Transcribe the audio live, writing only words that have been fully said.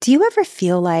Do you ever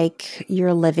feel like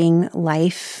you're living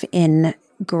life in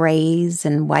grays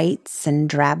and whites and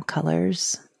drab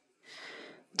colors?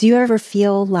 Do you ever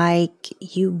feel like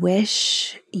you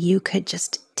wish you could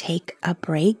just take a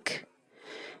break?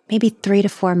 Maybe 3 to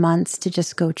 4 months to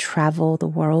just go travel the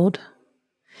world?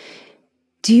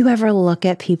 Do you ever look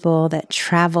at people that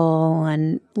travel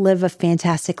and live a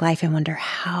fantastic life and wonder,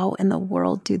 how in the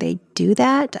world do they do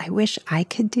that? I wish I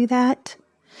could do that.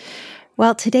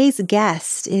 Well, today's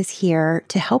guest is here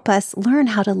to help us learn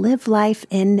how to live life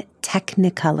in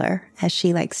Technicolor, as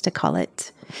she likes to call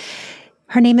it.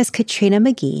 Her name is Katrina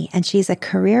McGhee, and she's a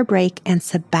career break and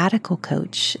sabbatical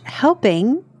coach,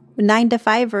 helping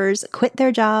 9-to-5ers quit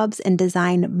their jobs and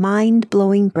design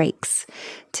mind-blowing breaks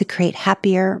to create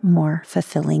happier, more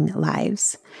fulfilling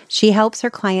lives. She helps her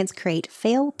clients create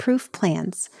fail-proof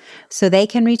plans so they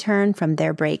can return from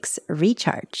their breaks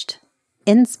recharged,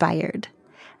 inspired,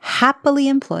 happily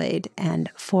employed, and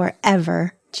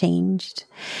forever changed.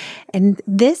 And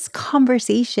this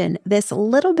conversation, this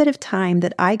little bit of time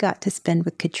that I got to spend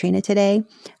with Katrina today,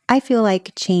 I feel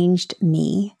like changed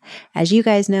me. As you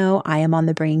guys know, I am on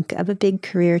the brink of a big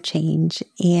career change,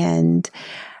 and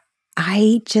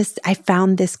I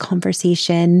found this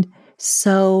conversation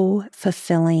so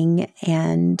fulfilling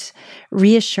and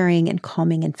reassuring and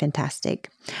calming and fantastic.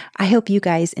 I hope you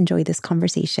guys enjoy this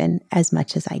conversation as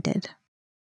much as I did.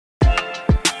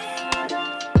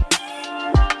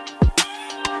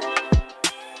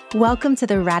 Welcome to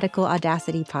the Radical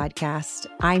Audacity Podcast.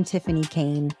 I'm Tiffany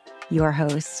Kane, your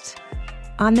host.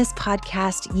 On this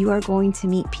podcast, you are going to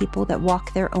meet people that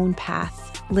walk their own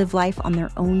path, live life on their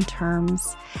own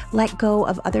terms, let go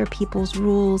of other people's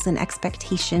rules and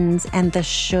expectations and the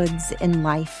shoulds in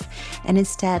life, and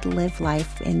instead live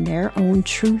life in their own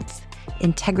truth,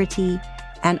 integrity,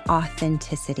 and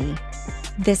authenticity.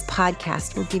 This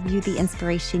podcast will give you the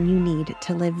inspiration you need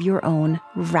to live your own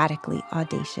radically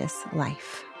audacious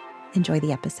life. Enjoy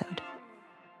the episode.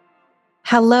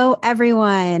 Hello,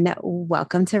 everyone.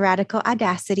 Welcome to Radical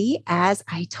Audacity. As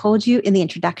I told you in the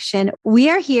introduction, we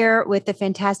are here with the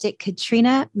fantastic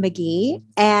Katrina McGhee,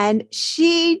 and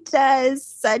she does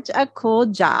such a cool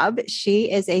job. She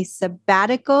is a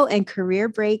sabbatical and career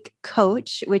break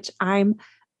coach, which I'm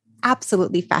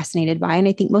absolutely fascinated by. And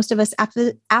I think most of us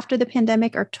after the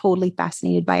pandemic are totally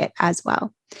fascinated by it as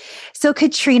well. So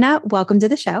Katrina, welcome to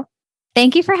the show.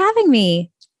 Thank you for having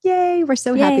me. Yay. We're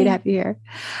so happy to have you here.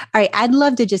 All right. I'd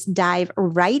love to just dive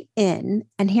right in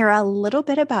and hear a little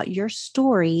bit about your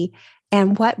story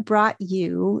and what brought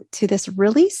you to this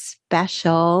really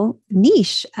special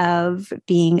niche of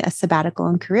being a sabbatical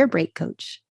and career break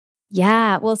coach.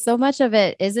 Yeah. Well, so much of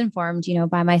it is informed,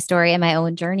 by my story and my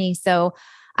own journey. So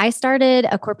I started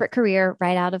a corporate career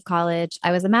right out of college.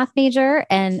 I was a math major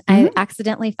and I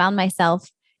accidentally found myself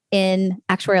in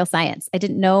actuarial science. I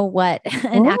didn't know what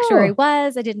an actuary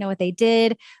was. I didn't know what they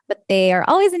did, but they are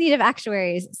always in need of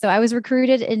actuaries. So I was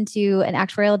recruited into an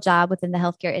actuarial job within the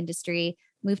healthcare industry,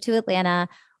 moved to Atlanta,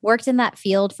 worked in that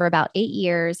field for about 8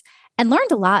 years and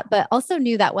learned a lot, but also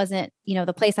knew that wasn't,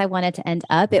 the place I wanted to end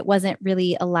up. It wasn't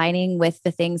really aligning with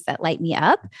the things that light me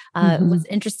up. It was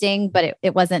interesting, but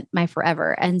it wasn't my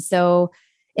forever. And so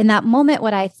in that moment,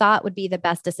 what I thought would be the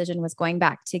best decision was going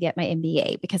back to get my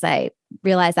MBA because I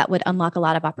realized that would unlock a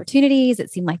lot of opportunities.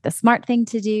 It seemed like the smart thing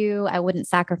to do. I wouldn't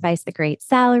sacrifice the great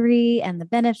salary and the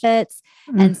benefits.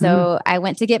 And so I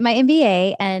went to get my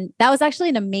MBA, and that was actually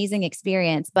an amazing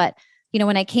experience. But,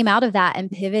 when I came out of that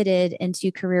and pivoted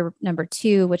into career number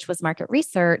 2, which was market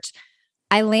research,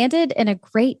 I landed in a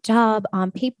great job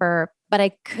on paper, but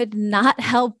I could not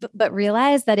help but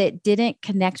realize that it didn't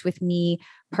connect with me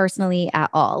personally at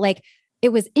all. Like,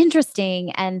 it was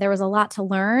interesting and there was a lot to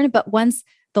learn, but once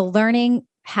the learning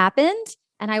happened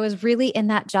and I was really in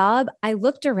that job, I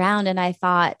looked around and I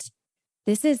thought,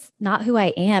 this is not who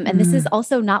I am. And this is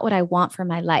also not what I want for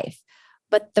my life.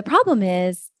 But the problem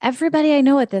is everybody I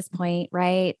know at this point,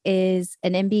 right, is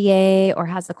an MBA or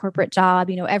has a corporate job.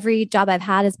 Every job I've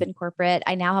had has been corporate.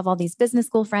 I now have all these business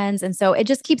school friends. And so it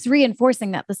just keeps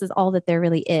reinforcing that this is all that there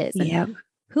really is. And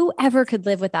whoever could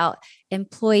live without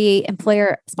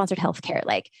employer sponsored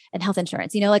healthcare, and health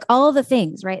insurance, all of the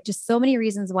things, right? Just so many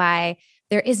reasons why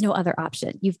there is no other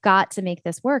option. You've got to make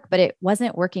this work, but it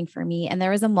wasn't working for me. And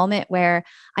there was a moment where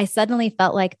I suddenly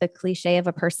felt like the cliche of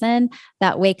a person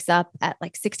that wakes up at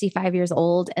 65 years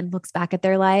old and looks back at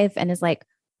their life and is like,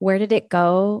 where did it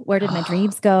go? Where did my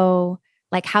dreams go?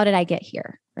 How did I get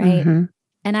here? Right.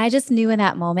 And I just knew in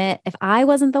that moment, if I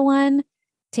wasn't the one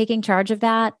taking charge of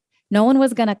that, no one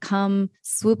was going to come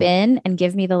swoop in and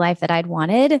give me the life that I'd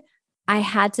wanted. I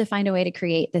had to find a way to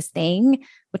create this thing,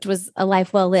 which was a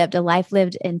life well lived, a life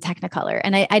lived in Technicolor.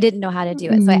 And I didn't know how to do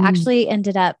it. So I actually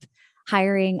ended up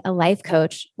hiring a life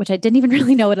coach, which I didn't even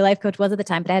really know what a life coach was at the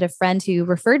time, but I had a friend who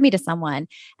referred me to someone.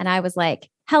 And I was like,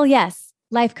 hell yes,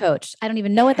 life coach. I don't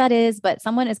even know what that is, but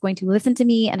someone is going to listen to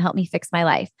me and help me fix my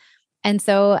life. And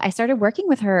so I started working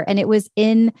with her, and it was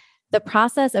in the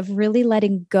process of really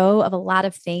letting go of a lot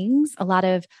of things, a lot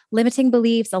of limiting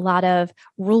beliefs, a lot of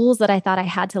rules that I thought I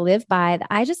had to live by, that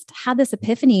I just had this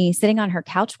epiphany sitting on her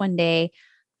couch one day.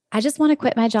 I just want to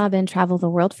quit my job and travel the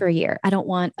world for a year. I don't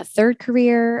want a third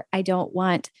career. I don't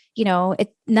want,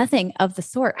 nothing of the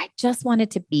sort. I just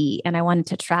wanted to be, and I wanted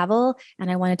to travel,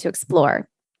 and I wanted to explore.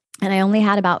 And I only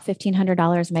had about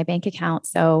 $1,500 in my bank account.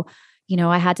 So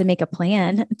I had to make a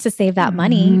plan to save that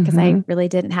money because I really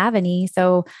didn't have any.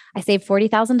 So I saved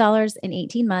 $40,000 in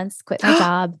 18 months, quit my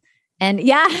job. And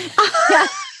yeah,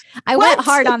 I went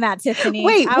hard on that, Tiffany.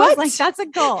 Wait, I was like, that's a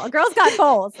goal. A girl's got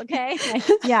goals. Okay.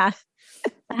 Yeah.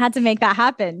 I had to make that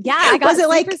happen. Yeah. I got was it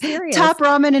like serious. top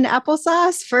ramen and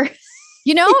applesauce for...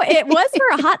 It was for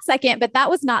a hot second, but that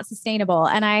was not sustainable.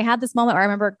 And I had this moment where I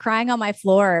remember crying on my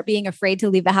floor, being afraid to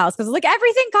leave the house because like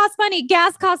everything costs money,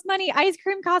 gas costs money, ice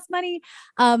cream costs money.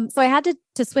 So I had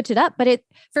to switch it up. But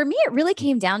for me, it really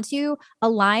came down to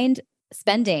aligned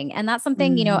spending. And that's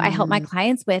something, I help my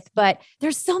clients with, but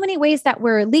there's so many ways that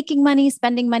we're leaking money,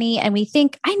 spending money. And we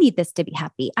think, I need this to be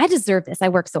happy. I deserve this. I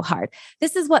work so hard.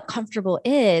 This is what comfortable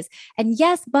is. And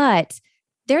yes, but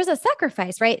there's a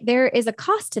sacrifice, right? There is a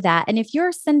cost to that. And if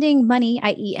you're sending money,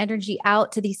 i.e. energy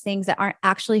out to these things that aren't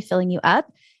actually filling you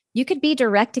up, you could be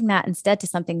directing that instead to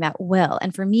something that will.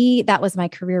 And for me, that was my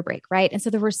career break, right? And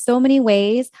so there were so many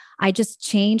ways I just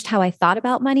changed how I thought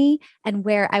about money and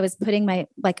where I was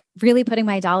really putting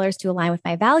my dollars to align with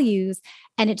my values.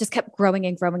 And it just kept growing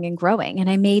and growing and growing. And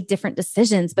I made different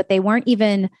decisions, but they weren't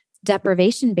even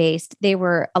deprivation based, they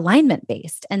were alignment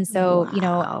based. And so,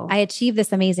 I achieved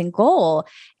this amazing goal.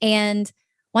 And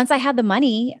once I had the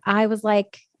money, I was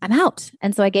like, I'm out.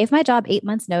 And so I gave my job 8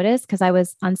 months notice because I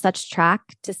was on such track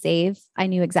to save. I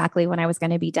knew exactly when I was going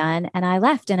to be done. And I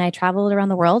left and I traveled around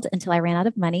the world until I ran out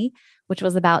of money, which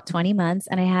was about 20 months.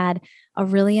 And I had a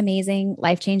really amazing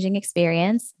life-changing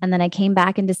experience. And then I came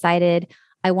back and decided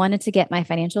I wanted to get my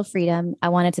financial freedom. I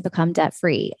wanted to become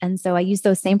debt-free. And so I used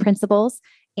those same principles.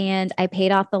 And I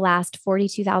paid off the last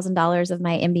 $42,000 of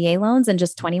my MBA loans in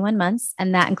just 21 months.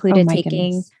 And that included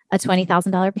taking a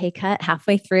 $20,000 pay cut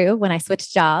halfway through when I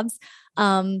switched jobs.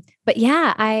 But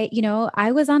yeah,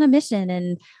 I was on a mission.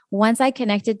 And once I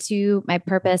connected to my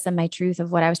purpose and my truth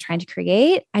of what I was trying to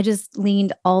create, I just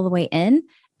leaned all the way in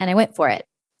and I went for it.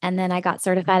 And then I got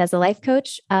certified as a life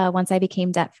coach once I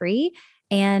became debt-free.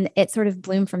 And it sort of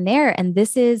bloomed from there. And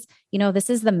this is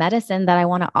the medicine that I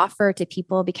want to offer to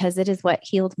people because it is what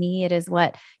healed me. It is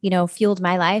what, fueled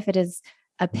my life. It is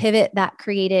a pivot that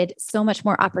created so much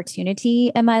more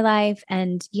opportunity in my life.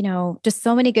 And, just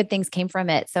so many good things came from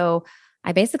it. So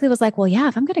I basically was like, well, yeah,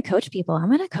 if I'm going to coach people, I'm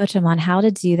going to coach them on how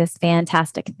to do this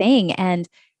fantastic thing. And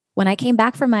when I came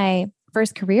back from my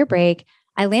first career break,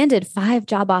 I landed 5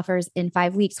 job offers in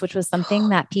 5 weeks, which was something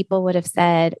that people would have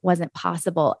said wasn't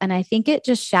possible. And I think it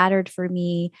just shattered for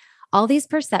me all these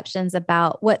perceptions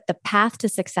about what the path to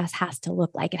success has to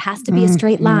look like. It has to be a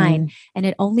straight line and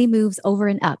it only moves over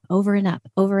and up, over and up,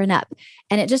 over and up.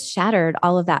 And it just shattered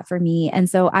all of that for me. And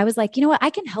so I was like, you know what? I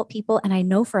can help people. And I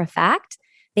know for a fact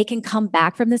they can come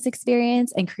back from this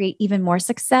experience and create even more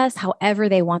success, however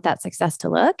they want that success to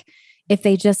look, if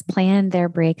they just plan their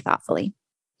break thoughtfully.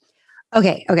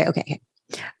 Okay.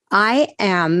 I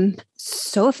am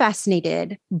so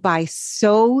fascinated by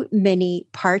so many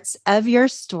parts of your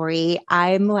story.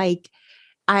 I'm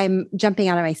jumping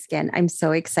out of my skin. I'm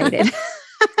so excited.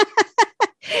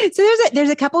 So there's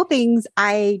a couple things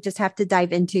I just have to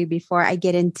dive into before I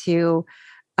get into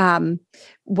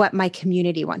what my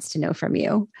community wants to know from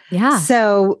you. Yeah.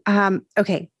 So,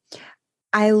 okay.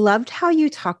 I loved how you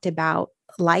talked about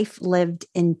life lived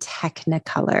in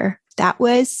Technicolor. That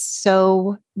was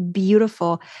so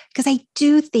beautiful because I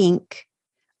do think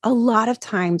a lot of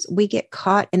times we get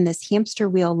caught in this hamster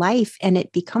wheel life and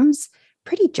it becomes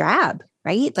pretty drab,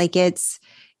 right? Like it's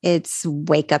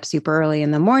wake up super early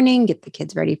in the morning, get the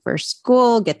kids ready for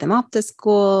school, get them off to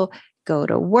school, go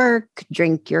to work,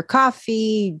 drink your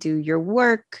coffee, do your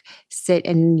work, sit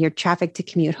in your traffic to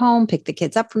commute home, pick the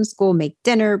kids up from school, make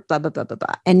dinner, blah, blah, blah, blah,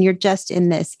 blah. And you're just in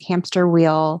this hamster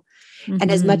wheel.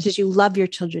 And as much as you love your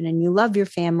children and you love your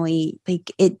family, like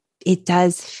it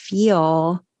does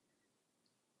feel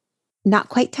not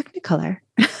quite Technicolor.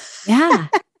 Yeah,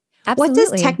 absolutely. What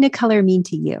does Technicolor mean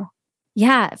to you?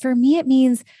 Yeah, for me, it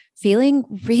means feeling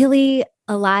really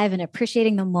alive and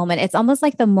appreciating the moment. It's almost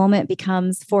like the moment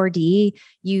becomes 4D.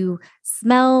 You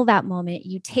smell that moment,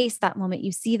 you taste that moment,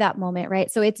 you see that moment,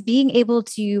 right? So it's being able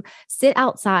to sit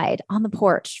outside on the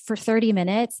porch for 30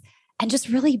 minutes and just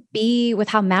really be with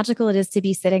how magical it is to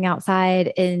be sitting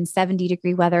outside in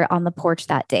 70-degree weather on the porch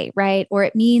that day, right? Or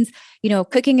it means,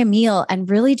 cooking a meal and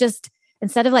really just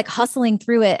instead of like hustling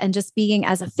through it and just being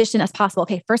as efficient as possible.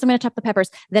 Okay, first I'm going to chop the peppers.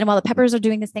 Then while the peppers are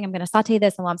doing this thing, I'm going to saute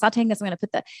this. And while I'm sauteing this, I'm going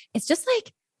to it's just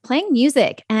like playing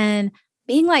music and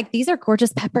being like, these are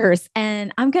gorgeous peppers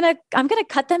and I'm going to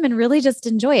cut them and really just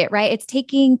enjoy it, right? It's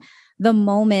taking the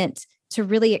moment to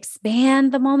really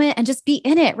expand the moment and just be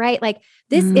in it, right? Like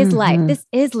this is life. This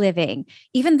is living.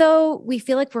 Even though we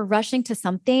feel like we're rushing to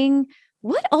something,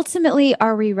 what ultimately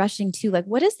are we rushing to? Like,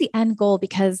 what is the end goal?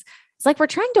 Because it's like we're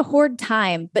trying to hoard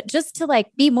time, but just to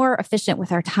like be more efficient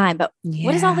with our time. But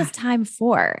what is all this time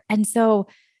for? And so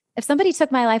if somebody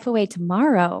took my life away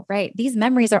tomorrow, right, these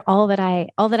memories are all that I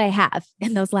have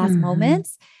in those last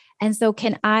moments. And so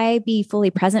can I be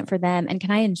fully present for them? And can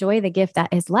I enjoy the gift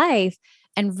that is life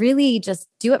and really just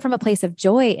do it from a place of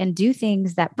joy and do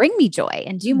things that bring me joy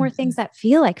and do more things that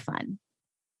feel like fun?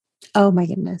 Oh my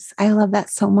goodness. I love that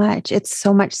so much. It's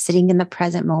so much sitting in the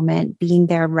present moment, being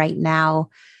there right now,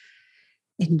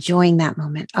 enjoying that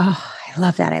moment. Oh, I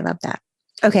love that. I love that.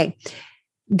 Okay.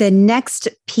 The next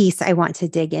piece I want to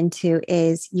dig into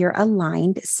is your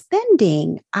aligned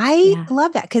spending. I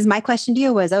love that because my question to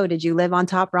you was, did you live on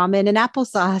top ramen and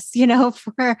applesauce,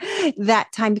 for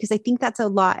that time? Because I think that's a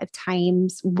lot of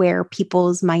times where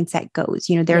people's mindset goes.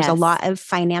 There's a lot of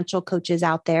financial coaches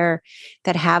out there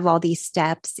that have all these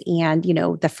steps. And,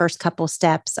 the first couple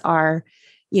steps are,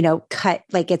 cut,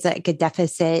 like it's like a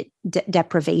deficit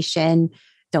deprivation.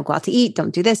 Don't go out to eat.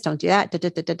 Don't do this. Don't do that. Da, da,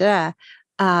 da, da, da.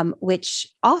 Which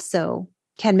also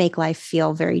can make life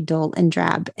feel very dull and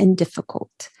drab and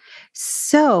difficult.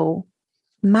 So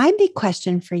my big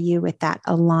question for you with that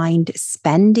aligned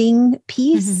spending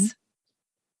piece,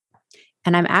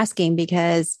 and I'm asking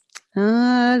because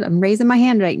I'm raising my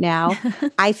hand right now.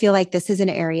 I feel like this is an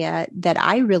area that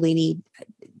I really need.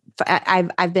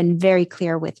 I've been very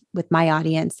clear with my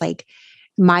audience, like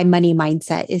my money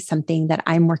mindset is something that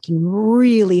I'm working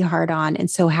really hard on.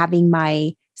 And so having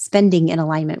my spending in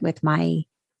alignment with my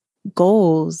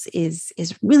goals is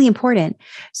really important.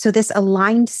 So this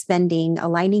aligned spending,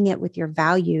 aligning it with your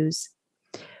values,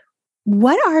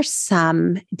 what are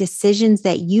some decisions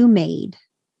that you made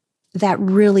that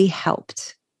really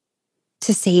helped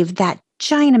to save that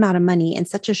giant amount of money in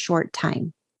such a short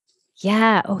time?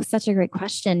 Yeah. Oh, such a great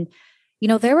question.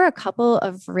 There were a couple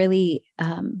of really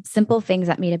simple things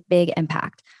that made a big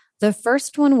impact. The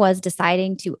first one was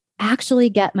deciding to actually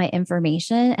get my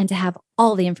information and to have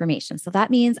all the information. So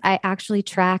that means I actually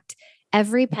tracked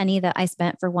every penny that I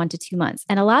spent for 1 to 2 months.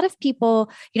 And a lot of people,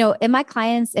 in my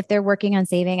clients, if they're working on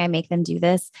saving, I make them do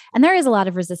this. And there is a lot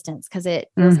of resistance because it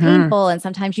feels painful. And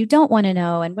sometimes you don't want to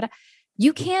know. And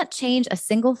you can't change a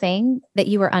single thing that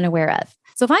you are unaware of.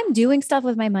 So if I'm doing stuff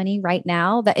with my money right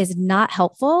now that is not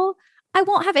helpful, I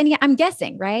won't have any, I'm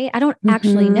guessing, right? I don't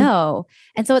actually know.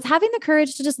 And so it's having the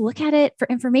courage to just look at it for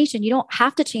information. You don't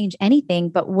have to change anything,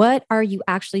 but what are you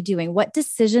actually doing? What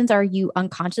decisions are you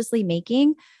unconsciously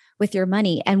making with your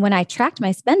money? And when I tracked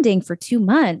my spending for 2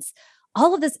 months,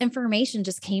 all of this information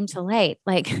just came to light.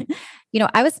 Like,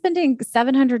 I was spending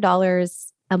 $700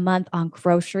 a month on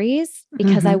groceries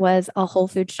because I was a Whole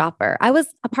Foods shopper. I was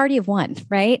a party of one,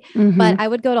 right? But I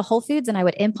would go to Whole Foods and I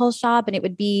would impulse shop, and it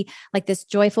would be like this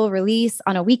joyful release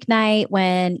on a weeknight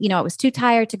when, I was too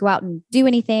tired to go out and do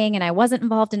anything. And I wasn't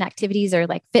involved in activities or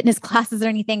like fitness classes or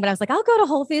anything, but I was like, I'll go to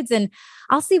Whole Foods and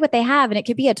I'll see what they have. And it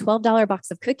could be a $12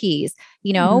 box of cookies,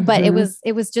 but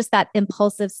it was just that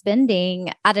impulsive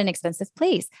spending at an expensive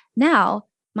place. Now,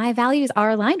 my values are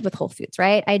aligned with Whole Foods,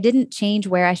 right? I didn't change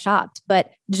where I shopped,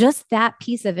 but just that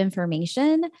piece of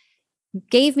information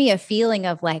gave me a feeling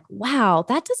of like, wow,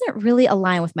 that doesn't really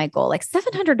align with my goal. Like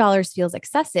 $700 feels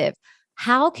excessive.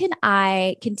 How can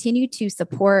I continue to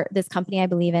support this company I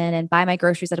believe in and buy my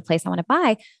groceries at a place I want to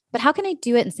buy? But how can I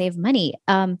do it and save money?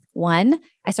 One,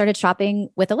 I started shopping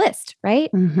with a list, right?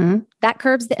 That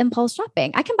curbs the impulse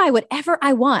shopping. I can buy whatever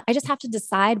I want. I just have to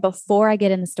decide before I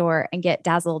get in the store and get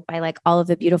dazzled by like all of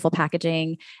the beautiful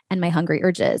packaging and my hungry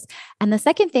urges. And the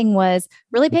second thing was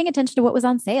really paying attention to what was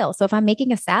on sale. So if I'm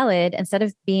making a salad, instead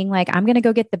of being like, I'm going to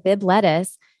go get the bib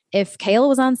lettuce, if kale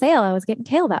was on sale, I was getting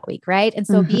kale that week, right? And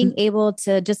so being able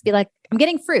to just be like, I'm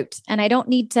getting fruit and I don't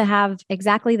need to have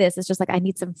exactly this. It's just like, I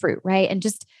need some fruit, right? And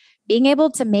just being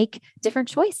able to make different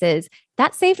choices,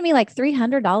 that saved me like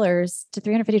 $300 to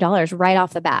 $350 right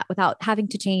off the bat without having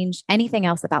to change anything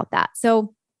else about that.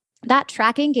 So that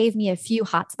tracking gave me a few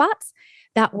hotspots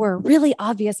that were really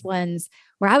obvious ones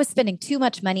where I was spending too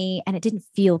much money and it didn't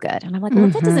feel good. And I'm like, well,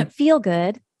 if that doesn't feel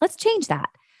good, let's change that.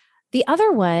 The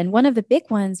other one of the big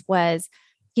ones was,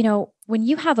 when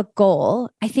you have a goal,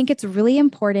 I think it's really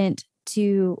important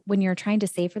to, when you're trying to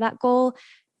save for that goal,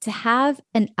 to have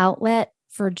an outlet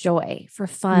for joy, for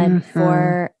fun,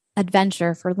 for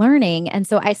adventure, for learning. And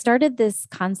so I started this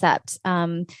concept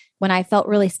when I felt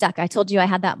really stuck. I told you I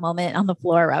had that moment on the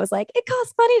floor where I was like, it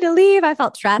costs money to leave. I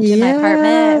felt trapped in my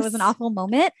apartment. It was an awful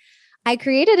moment. I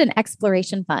created an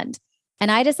exploration fund,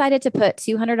 and I decided to put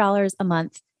 $200 a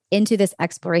month into this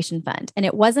exploration fund. And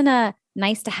it wasn't a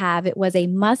nice to have, it was a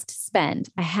must spend.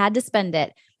 I had to spend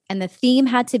it. And the theme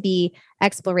had to be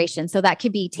exploration. So that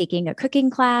could be taking a cooking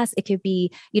class. It could be,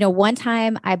 one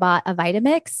time I bought a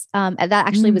Vitamix. And that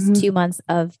actually was 2 months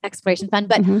of exploration fund,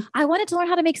 but I wanted to learn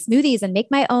how to make smoothies and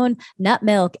make my own nut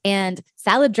milk and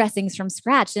salad dressings from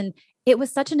scratch. And it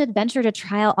was such an adventure to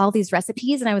try out all these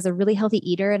recipes. And I was a really healthy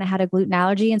eater and I had a gluten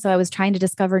allergy. And so I was trying to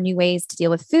discover new ways to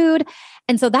deal with food.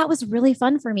 And so that was really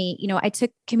fun for me. I took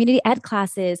community ed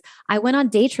classes. I went on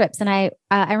day trips. And I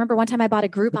remember one time I bought a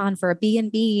Groupon for a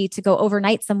B&B to go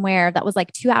overnight somewhere that was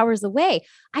like 2 hours away.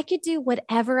 I could do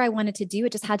whatever I wanted to do.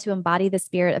 It just had to embody the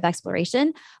spirit of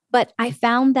exploration. But I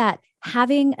found that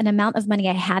having an amount of money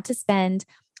I had to spend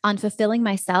on fulfilling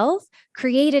myself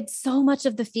created so much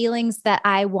of the feelings that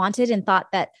I wanted and thought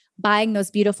that buying those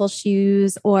beautiful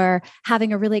shoes or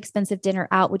having a really expensive dinner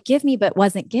out would give me, but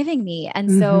wasn't giving me.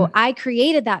 And so I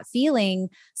created that feeling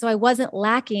so I wasn't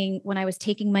lacking when I was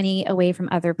taking money away from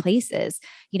other places,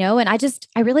 and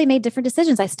I really made different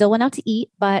decisions. I still went out to eat,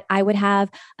 but I would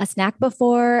have a snack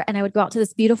before and I would go out to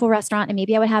this beautiful restaurant and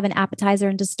maybe I would have an appetizer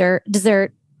and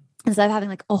dessert instead of having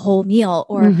like a whole meal,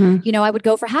 or, I would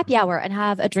go for happy hour and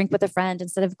have a drink with a friend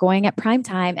instead of going at prime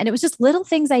time. And it was just little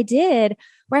things I did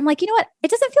where I'm like, you know what? It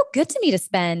doesn't feel good to me to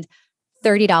spend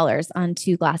 $30 on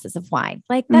 2 glasses of wine.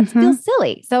 Like that feels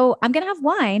silly. So I'm going to have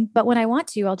wine, but when I want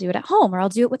to, I'll do it at home or I'll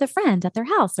do it with a friend at their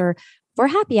house or for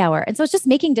happy hour. And so it's just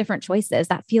making different choices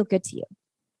that feel good to you.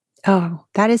 Oh,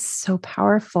 that is so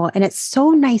powerful. And it's so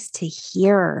nice to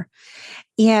hear.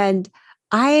 And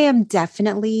I am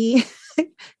definitely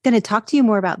going to talk to you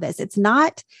more about this. It's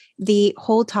not the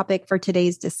whole topic for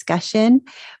today's discussion,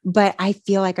 but I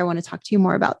feel like I want to talk to you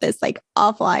more about this like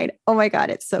offline. Oh my God,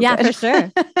 it's so good. Yeah, for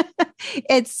sure.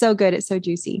 It's so good. It's so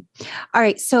juicy. All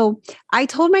right. So I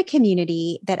told my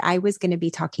community that I was going to be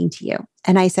talking to you.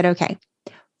 And I said, okay,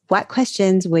 what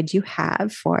questions would you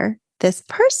have for this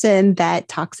person that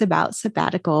talks about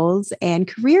sabbaticals and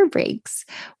career breaks?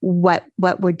 What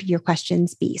would your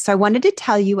questions be? So I wanted to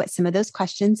tell you what some of those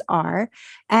questions are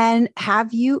and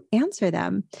have you answer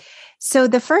them. So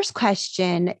the first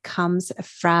question comes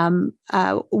from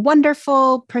a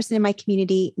wonderful person in my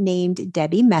community named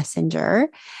Debbie Messenger.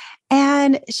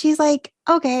 And she's like,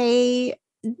 okay,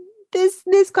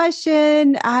 this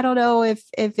question, I don't know if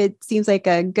it seems like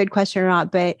a good question or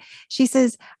not, but she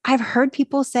says, I've heard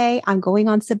people say I'm going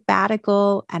on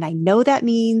sabbatical, and I know that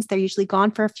means they're usually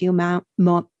gone for a few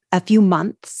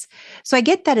months. So I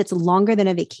get that it's longer than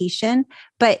a vacation,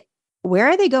 but where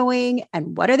are they going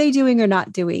and what are they doing or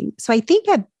not doing? So I think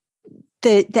that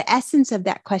the essence of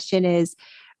that question is,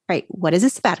 right, what is a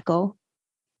sabbatical?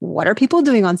 What are people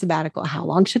doing on sabbatical? How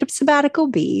long should a sabbatical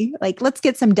be? Like, let's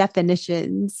get some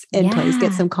definitions in place,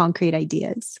 get some concrete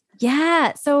ideas.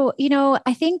 Yeah. So,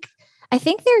 I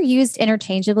think they're used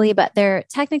interchangeably, but they're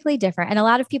technically different. And a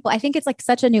lot of people, I think it's like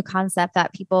such a new concept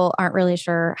that people aren't really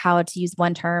sure how to use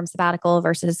one term, sabbatical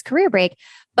versus career break,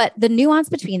 but the nuance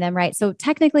between them, right? So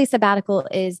technically sabbatical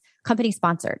is company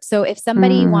sponsored. So if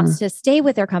somebody wants to stay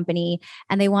with their company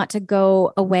and they want to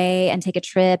go away and take a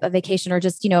trip, a vacation, or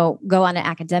just, go on an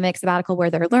academic sabbatical where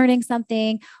they're learning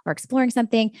something or exploring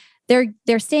something,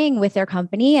 they're staying with their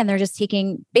company and they're just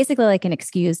taking basically like an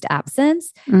excused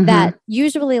absence that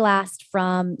usually lasts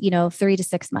from, 3 to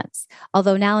 6 months.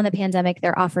 Although now in the pandemic,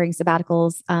 they're offering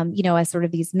sabbaticals, as sort of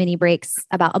these mini breaks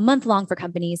about a month long for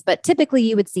companies, but typically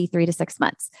you would see 3 to 6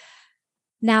 months.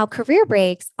 Now, career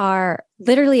breaks are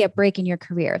literally a break in your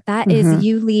career. That is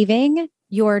you leaving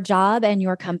your job and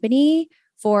your company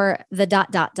for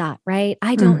the ... right?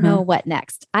 I don't know what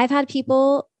next. I've had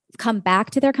people come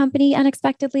back to their company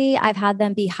unexpectedly. I've had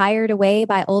them be hired away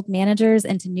by old managers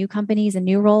into new companies and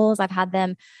new roles. I've had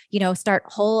them, start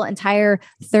whole entire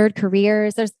third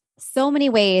careers. There's so many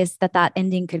ways that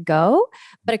ending could go,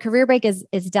 but a career break is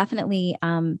definitely,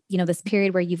 this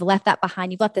period where you've left that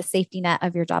behind. You've left the safety net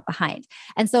of your job behind.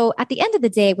 And so at the end of the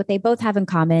day, what they both have in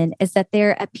common is that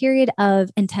they're a period of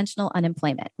intentional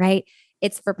unemployment, right?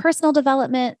 It's for personal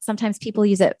development. Sometimes people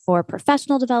use it for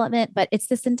professional development, but it's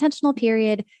this intentional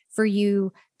period for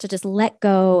you to just let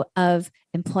go of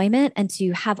employment and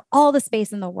to have all the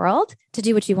space in the world to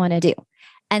do what you want to do.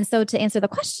 And so to answer the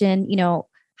question,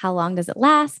 how long does it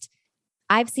last?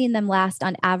 I've seen them last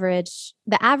on average.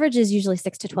 The average is usually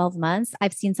 6 to 12 months.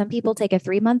 I've seen some people take a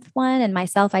 3-month one, and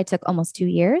myself, I took almost 2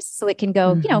 years. So it can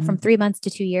go, from 3 months to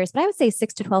 2 years, but I would say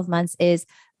 6 to 12 months is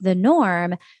the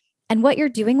norm. And what you're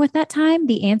doing with that time,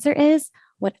 the answer is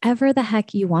whatever the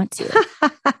heck you want to,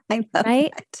 I love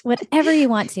right? that. Whatever you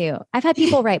want to. I've had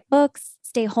people write books,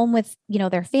 stay home with,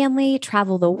 their family,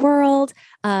 travel the world,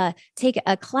 take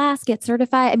a class, get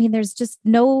certified. I mean, there's just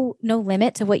no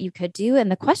limit to what you could do.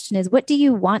 And the question is, what do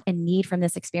you want and need from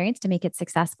this experience to make it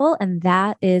successful? And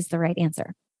that is the right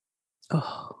answer.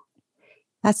 Oh,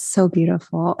 that's so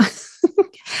beautiful.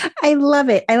 I love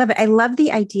it. I love it. I love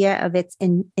the idea of its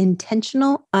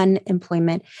intentional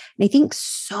unemployment. And I think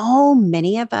so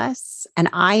many of us, and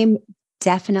I'm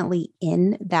definitely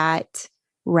in that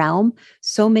realm,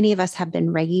 so many of us have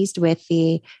been raised with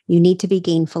you need to be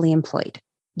gainfully employed.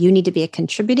 You need to be a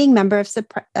contributing member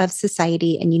of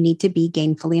society, and you need to be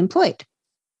gainfully employed.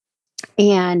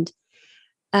 And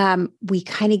we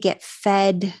kind of get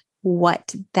fed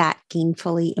what that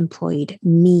gainfully employed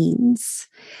means.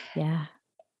 Yeah.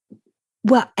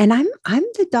 Well, and I'm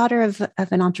the daughter of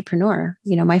an entrepreneur.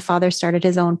 My father started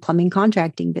his own plumbing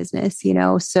contracting business,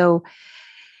 so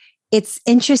it's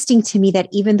interesting to me that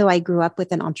even though I grew up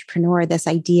with an entrepreneur, this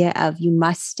idea of you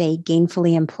must stay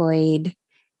gainfully employed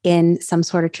in some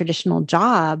sort of traditional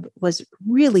job was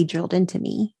really drilled into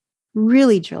me,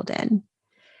 really drilled in.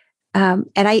 And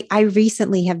I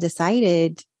recently have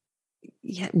decided,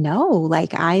 no,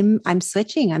 like I'm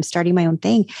switching, I'm starting my own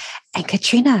thing. And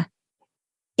Katrina,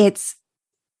 it's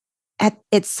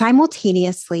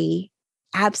simultaneously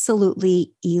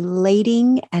absolutely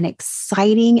elating and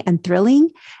exciting and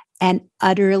thrilling and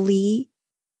utterly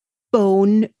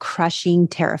bone-crushing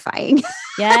terrifying.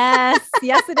 Yes.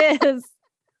 Yes, it is.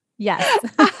 Yes.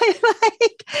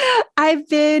 I've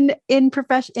been in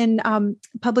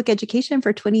public education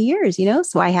for 20 years,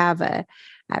 so I have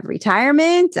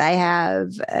retirement. I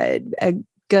have a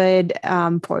good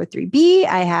 403B.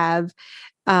 I have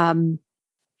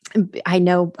I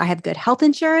know I have good health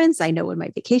insurance. I know when my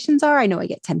vacations are. I know I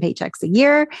get 10 paychecks a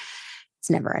year. It's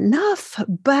never enough,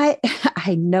 but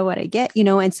I know what I get,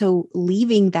 and so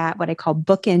leaving that, what I call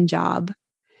bookend job,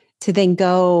 to then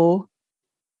go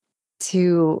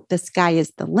to the sky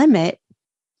is the limit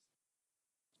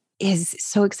is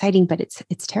so exciting, but it's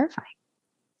terrifying.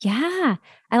 Yeah.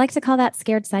 I like to call that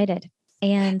scared sighted.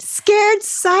 And scared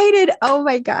sighted. Oh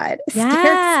my God.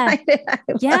 Yeah. Scared sighted.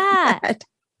 Yeah.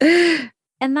 That.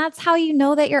 And that's how you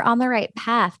know that you're on the right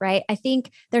path, right? I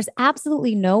think there's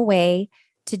absolutely no way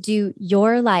to do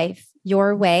your life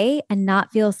your way and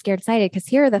not feel scared sighted. Because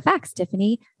here are the facts,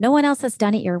 Tiffany. No one else has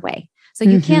done it your way. So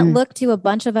you can't look to a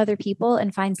bunch of other people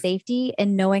and find safety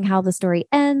in knowing how the story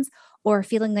ends, or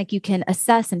feeling like you can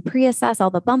assess and pre-assess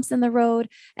all the bumps in the road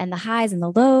and the highs and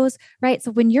the lows, right? So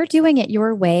when you're doing it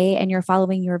your way and you're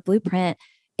following your blueprint,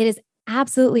 it is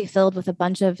absolutely filled with a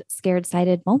bunch of scared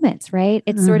sighted moments, right?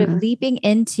 It's sort of leaping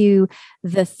into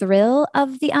the thrill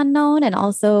of the unknown and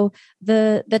also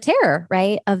the terror,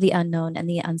 right, of the unknown and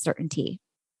the uncertainty.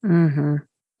 Mm-hmm.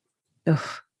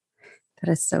 Oof, that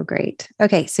is so great.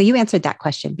 Okay, so you answered that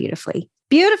question beautifully.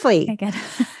 Beautifully. Okay, good.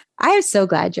 I am so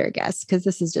glad you're a guest because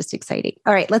this is just exciting.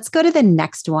 All right, let's go to the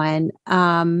next one.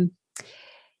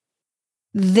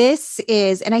 This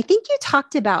is, and I think you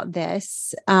talked about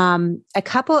this, a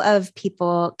couple of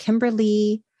people,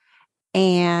 Kimberly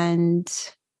and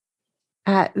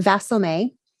Vasselmay.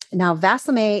 Now,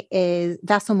 Vasselmoy,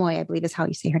 I believe is how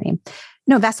you say her name.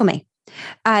 No, Vasselmay.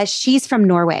 She's from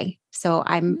Norway. So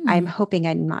I'm hoping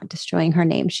I'm not destroying her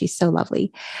name. She's so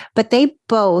lovely. But they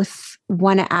both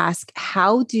want to ask,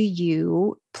 how do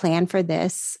you plan for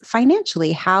this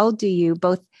financially? How do you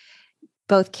both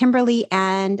Kimberly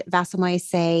and Vasselmoy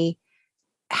say,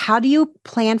 how do you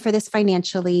plan for this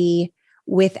financially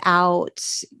without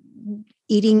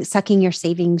sucking your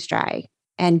savings dry?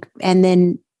 And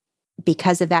then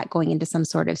because of that, going into some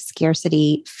sort of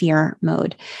scarcity fear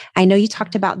mode. I know you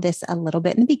talked about this a little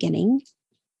bit in the beginning.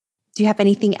 Do you have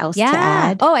anything else to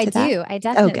add? Oh, I do. I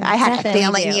definitely. Okay. I had a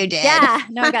feeling you did. Yeah.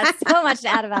 No, I got so much to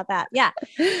add about that. Yeah.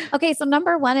 Okay. So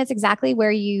number one is exactly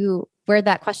where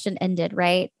that question ended,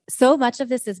 right? So much of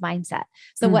this is mindset.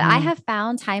 So what I have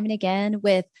found time and again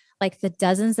with like the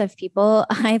dozens of people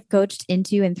I've coached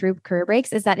into and through career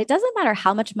breaks is that it doesn't matter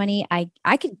how much money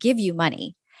I could give you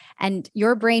money, and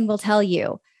your brain will tell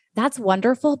you, that's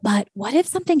wonderful. But what if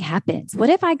something happens? What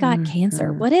if I got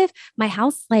cancer? What if my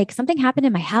house, like something happened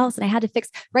in my house and I had to fix,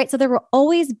 right? So there will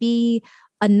always be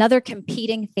another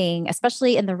competing thing,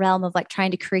 especially in the realm of like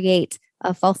trying to create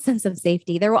a false sense of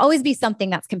safety. There will always be something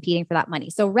that's competing for that money.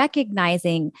 So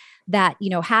recognizing that,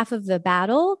 half of the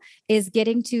battle is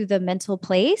getting to the mental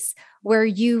place where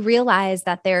you realize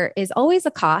that there is always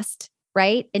a cost,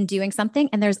 right, in doing something.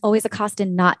 And there's always a cost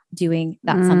in not doing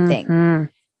that something.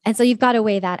 And so you've got to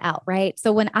weigh that out, right?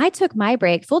 So when I took my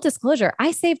break, full disclosure, I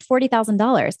saved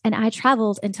 $40,000 and I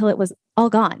traveled until it was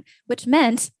all gone, which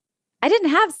meant I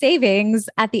didn't have savings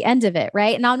at the end of it,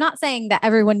 right? Now, I'm not saying that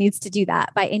everyone needs to do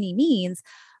that by any means,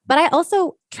 but I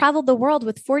also traveled the world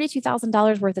with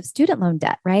 $42,000 worth of student loan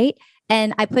debt, right?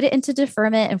 And I put it into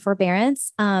deferment and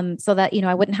forbearance so that,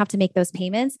 I wouldn't have to make those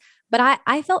payments. But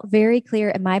I felt very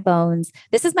clear in my bones,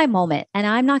 this is my moment and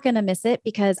I'm not going to miss it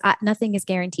because nothing is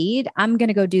guaranteed. I'm going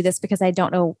to go do this because I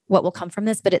don't know what will come from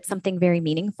this, but it's something very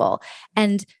meaningful.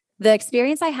 And the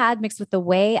experience I had mixed with the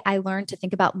way I learned to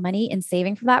think about money and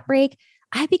saving for that break,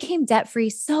 I became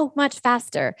debt-free so much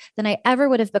faster than I ever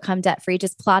would have become debt-free,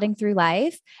 just plodding through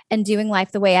life and doing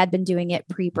life the way I'd been doing it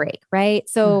pre-break, right?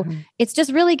 So it's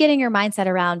just really getting your mindset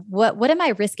around what am I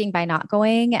risking by not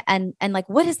going? And like,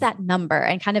 what is that number?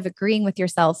 And kind of agreeing with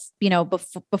yourself,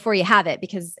 before you have it,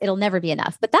 because it'll never be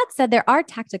enough. But that said, there are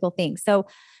tactical things. So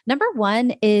number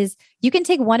one is you can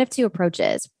take one of two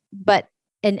approaches, but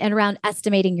and around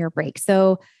estimating your break.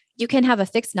 So you can have a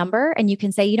fixed number and you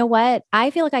can say, you know what, I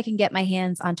feel like I can get my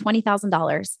hands on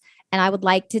 $20,000 and I would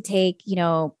like to take,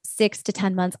 6 to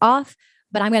 10 months off,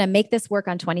 but I'm going to make this work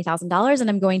on $20,000 and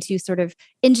I'm going to sort of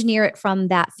engineer it from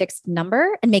that fixed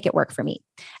number and make it work for me.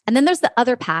 And then there's the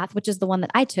other path, which is the one that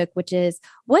I took, which is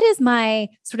what is my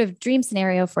sort of dream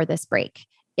scenario for this break?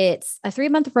 It's a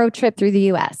 3-month road trip through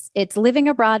the US. It's living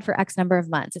abroad for X number of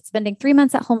months. It's spending 3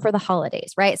 months at home for the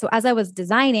holidays, right? So as I was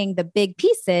designing the big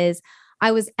pieces,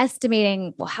 I was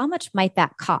estimating, well, how much might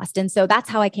that cost? And so that's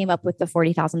how I came up with the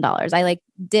 $40,000. I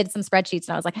did some spreadsheets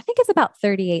and I was like, I think it's about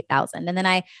 38,000. And then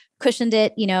I cushioned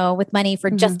it, with money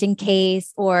for just in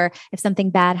case, or if something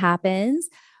bad happens.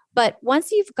 But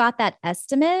once you've got that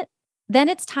estimate, then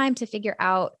it's time to figure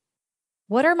out,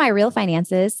 what are my real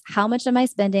finances? How much am I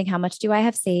spending? How much do I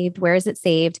have saved? Where is it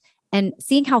saved? And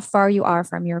seeing how far you are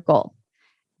from your goal.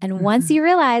 And once you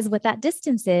realize what that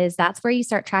distance is, that's where you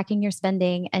start tracking your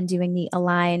spending and doing the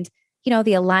aligned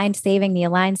saving, the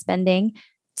aligned spending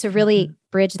to really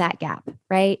bridge that gap,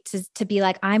 right? To be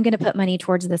like, I'm going to put money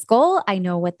towards this goal. I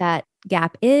know what that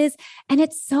gap is. And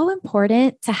it's so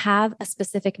important to have a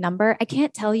specific number. I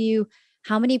can't tell you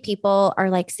how many people are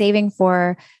like saving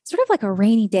for sort of like a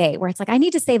rainy day where it's like, I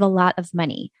need to save a lot of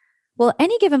money. Well,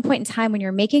 any given point in time when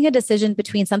you're making a decision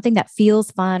between something that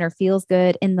feels fun or feels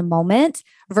good in the moment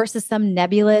versus some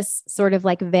nebulous sort of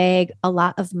like vague, a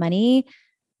lot of money,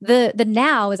 the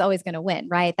now is always going to win,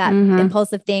 right? That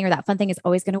impulsive thing or that fun thing is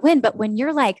always going to win. But when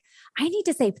you're like, I need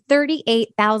to save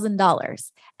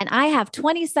 $38,000 and I have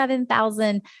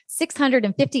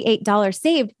 $27,658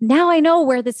 saved. Now I know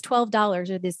where this $12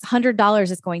 or this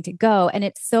 $100 is going to go. And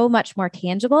it's so much more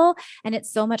tangible and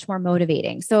it's so much more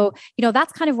motivating. So,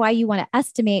 that's kind of why you want to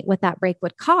estimate what that break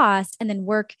would cost and then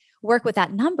work with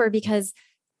that number, because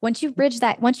once you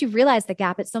realize the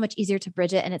gap, it's so much easier to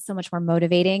bridge it. And it's so much more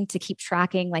motivating to keep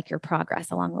tracking like your progress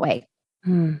along the way.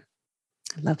 I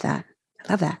love that.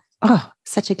 Oh,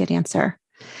 such a good answer.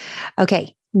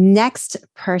 Okay. Next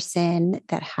person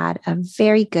that had a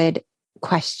very good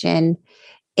question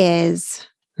is,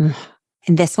 and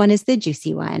this one is the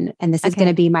juicy one. And this is going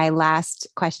to be my last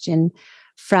question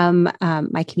from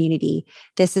my community.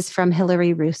 This is from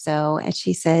Hillary Russo. And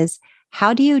she says,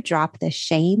 how do you drop the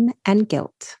shame and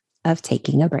guilt of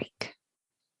taking a break?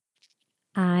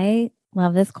 I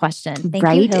love this question. Thank you,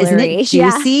 Hillary. Isn't it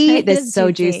juicy? Yeah, this is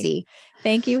so juicy.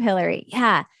 Thank you, Hillary.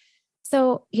 Yeah.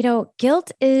 So,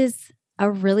 guilt is a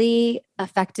really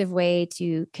effective way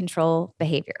to control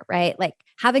behavior, right? Like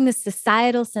having this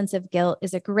societal sense of guilt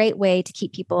is a great way to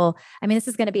keep people, this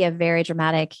is going to be a very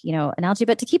dramatic, analogy,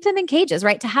 but to keep them in cages,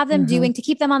 right? To have them to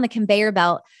keep them on the conveyor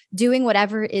belt, doing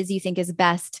whatever it is you think is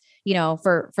best,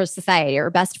 for society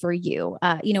or best for you.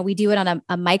 We do it on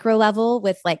a micro level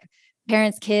with like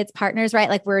parents, kids, partners, right?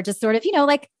 Like we're just sort of,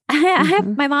 I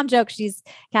have my mom jokes, she's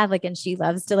Catholic and she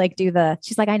loves to like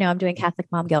she's like, I know I'm doing Catholic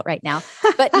mom guilt right now,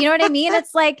 but you know what I mean?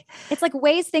 It's like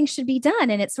ways things should be done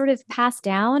and it's sort of passed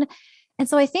down. And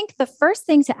so I think the first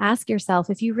thing to ask yourself,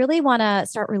 if you really want to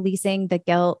start releasing the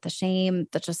guilt, the shame,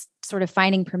 the just sort of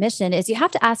finding permission, is you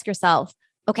have to ask yourself,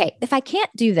 okay, if I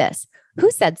can't do this, who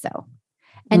said so?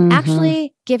 And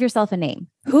actually give yourself a name.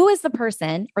 Who is the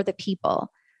person or the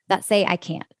people that say I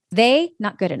can't? They,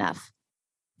 not good enough.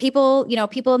 People,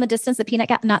 people in the distance, the peanut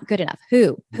gap, not good enough.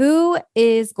 Who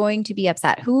is going to be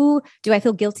upset? Who do I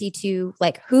feel guilty to?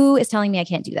 Like, who is telling me I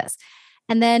can't do this?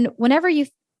 And then whenever you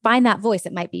find that voice,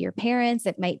 it might be your parents,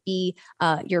 it might be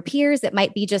your peers, it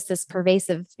might be just this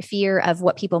pervasive fear of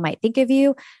what people might think of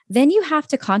you. Then you have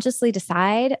to consciously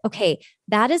decide, okay,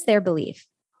 that is their belief.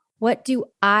 What do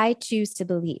I choose to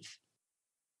believe?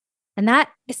 And that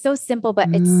is so simple, but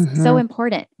it's so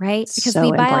important, right? Because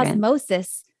we, by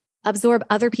osmosis, absorb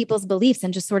other people's beliefs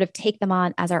and just sort of take them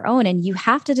on as our own. And you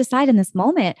have to decide in this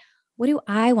moment, what do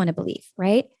I want to believe,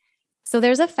 right? So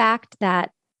there's a fact that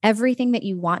everything that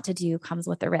you want to do comes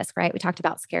with a risk, right? We talked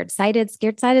about scared sighted.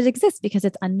 Scared sighted exists because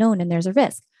it's unknown and there's a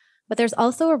risk. But there's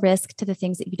also a risk to the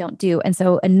things that you don't do. And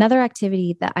so another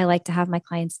activity that I like to have my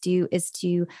clients do is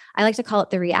I like to call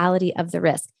it the reality of the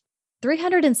risk.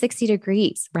 360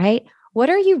 degrees, right?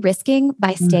 What are you risking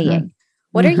by staying?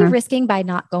 What are you risking by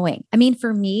not going? I mean,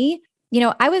 for me,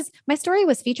 my story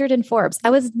was featured in Forbes. I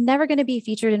was never going to be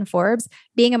featured in Forbes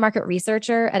being a market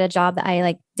researcher at a job that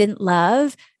I didn't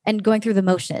love and going through the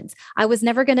motions. I was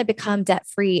never going to become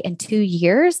debt-free in 2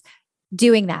 years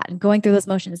doing that and going through those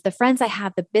motions. The friends I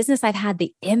have, the business I've had,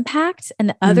 the impact and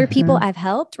the other people I've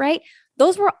helped, right?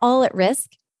 Those were all at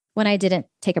risk when I didn't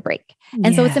take a break.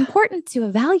 And so it's important to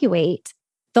evaluate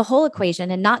the whole equation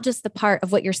and not just the part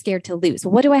of what you're scared to lose.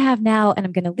 What do I have now and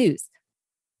I'm going to lose?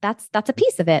 That's a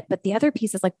piece of it. But the other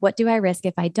piece is what do I risk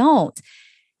if I don't?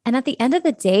 And at the end of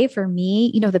the day, for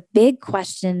me, the big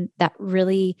question that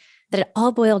it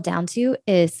all boiled down to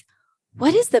is,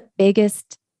 what is the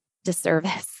biggest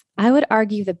disservice? I would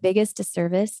argue the biggest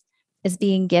disservice is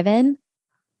being given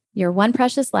your one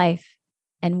precious life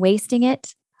and wasting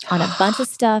it on a bunch of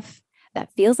stuff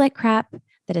that feels like crap,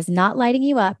 that is not lighting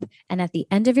you up. And at the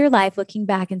end of your life, looking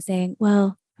back and saying,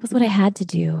 well, it was what I had to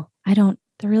do.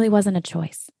 There really wasn't a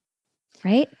choice.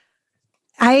 Right?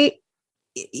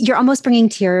 You're almost bringing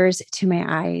tears to my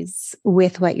eyes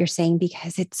with what you're saying,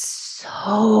 because it's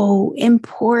so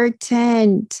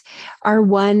important. Our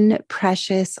one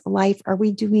precious life. Are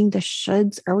we doing the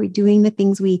shoulds? Are we doing the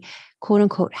things we quote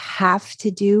unquote have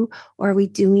to do? Or are we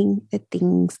doing the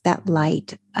things that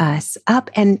light us up?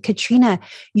 And Katrina,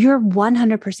 you're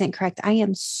 100% correct. I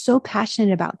am so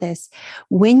passionate about this.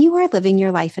 When you are living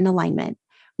your life in alignment,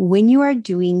 when you are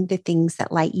doing the things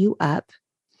that light you up,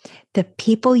 the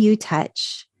people you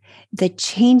touch, the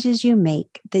changes you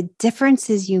make, the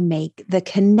differences you make, the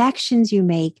connections you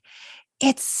make,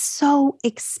 it's so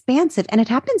expansive and it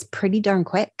happens pretty darn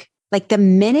quick. Like the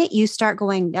minute you start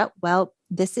going, no, well,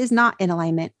 this is not in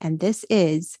alignment and this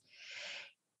is,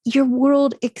 your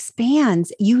world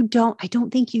expands. I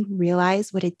don't think you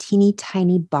realize what a teeny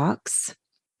tiny box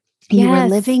you were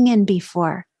living in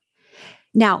before.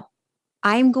 Now,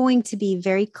 I'm going to be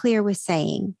very clear with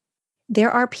saying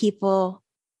there are people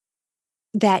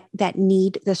that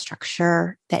need the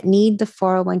structure, that need the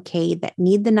 401k, that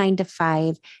need the 9 to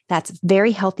 5. That's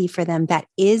very healthy for them. That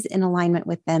is in alignment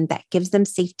with them. That gives them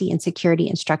safety and security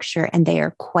and structure. And they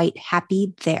are quite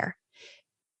happy there.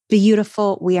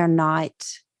 Beautiful. We are not,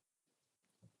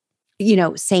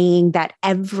 saying that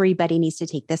everybody needs to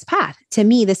take this path. To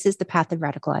me, this is the path of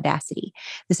radical audacity.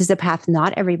 This is a path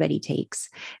not everybody takes.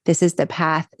 This is the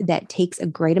path that takes a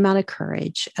great amount of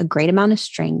courage, a great amount of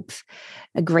strength,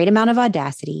 a great amount of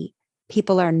audacity.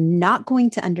 People are not going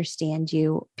to understand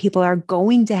you. People are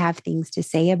going to have things to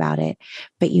say about it,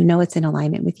 but it's in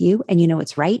alignment with you and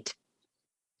it's right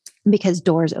because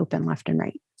doors open left and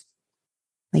right.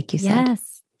 Like you said. Yes.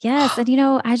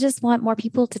 And, I just want more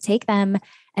people to take them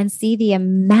and see the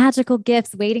magical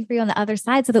gifts waiting for you on the other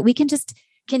side so that we can just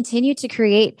continue to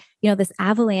create, this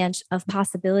avalanche of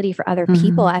possibility for other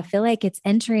people. I feel like it's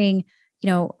entering,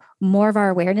 more of our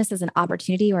awareness as an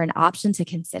opportunity or an option to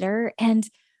consider. And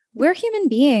we're human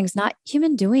beings, not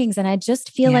human doings. And I just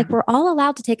feel like we're all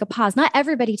allowed to take a pause. Not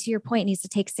everybody, to your point, needs to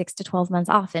take 6 to 12 months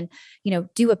off and,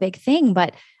 do a big thing.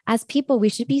 But as people, we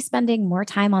should be spending more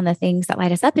time on the things that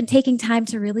light us up and taking time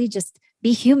to really just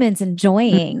be humans,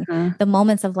 enjoying the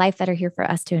moments of life that are here for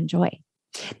us to enjoy.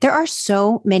 There are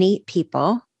so many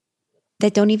people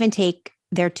that don't even take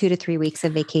their 2 to 3 weeks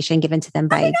of vacation given to them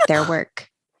by their work.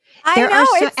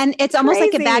 And it's almost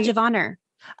like a badge of honor.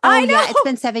 Oh yeah, it's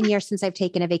been 7 years since I've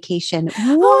taken a vacation. What?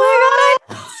 Oh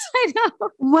my God. I know.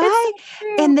 What?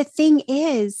 So and the thing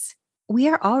is, we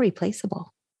are all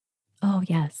replaceable. Oh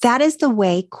yes. That is the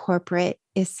way corporate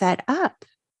is set up.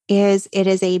 It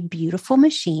is a beautiful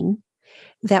machine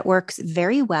that works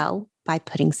very well by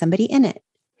putting somebody in it.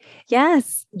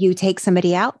 Yes. You take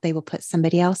somebody out, they will put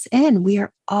somebody else in. We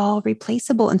are all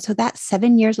replaceable. And so that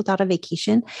 7 years without a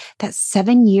vacation, that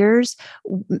 7 years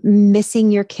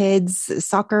missing your kids'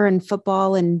 soccer and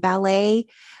football and ballet,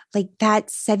 like that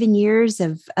 7 years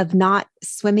of not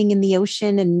swimming in the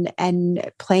ocean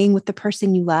and playing with the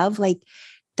person you love, like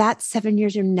that 7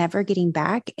 years you're never getting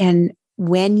back. And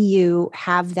when you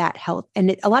have that health,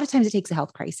 and a lot of times it takes a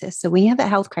health crisis. So when you have that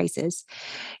health crisis,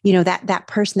 that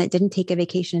person that didn't take a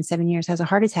vacation in 7 years has a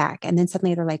heart attack. And then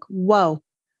suddenly they're like, whoa,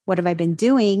 what have I been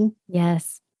doing?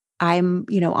 Yes. I'm,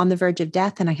 on the verge of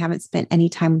death and I haven't spent any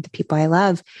time with the people I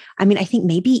love. I mean, I think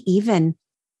maybe even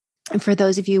for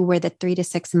those of you where the 3 to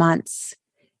 6 months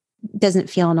doesn't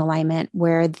feel in alignment,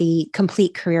 where the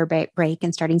complete career break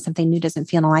and starting something new doesn't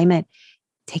feel in alignment,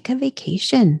 take a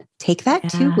vacation, take that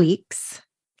 2 weeks.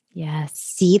 Yes.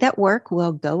 See that work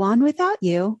will go on without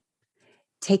you.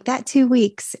 Take that 2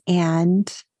 weeks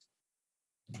and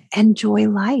enjoy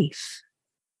life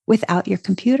without your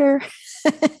computer.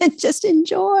 Just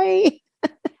enjoy.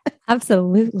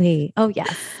 Absolutely. Oh,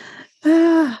 yes.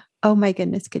 Oh my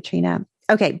goodness, Katrina.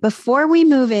 Okay. Before we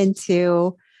move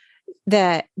into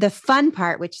the fun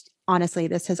part, which honestly,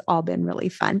 this has all been really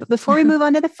fun, but before we move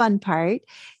on to the fun part,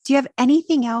 do you have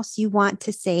anything else you want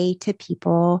to say to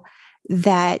people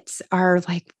that are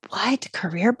like, what,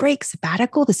 career break,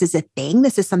 sabbatical? This is a thing.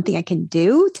 This is something I can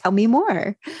do. Tell me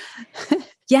more.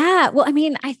 Yeah. Well, I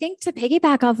mean, I think to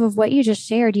piggyback off of what you just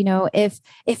shared, if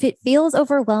it feels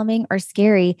overwhelming or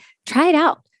scary, try it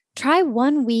out. Try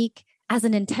 1 week as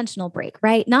an intentional break,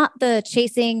 right? Not the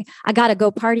chasing, I got to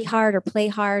go party hard or play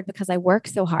hard because I work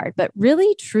so hard, but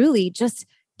really, truly just,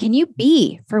 can you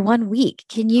be for 1 week?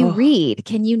 Can you read?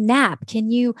 Can you nap?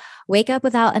 Can you wake up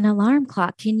without an alarm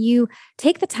clock? Can you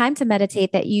take the time to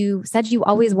meditate that you said you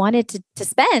always wanted to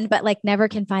spend, but like never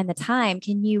can find the time?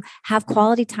 Can you have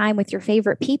quality time with your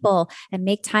favorite people and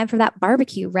make time for that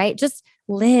barbecue, right? Just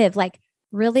live, like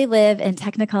really live in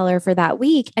Technicolor for that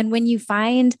week. And when you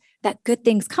find that good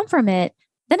things come from it,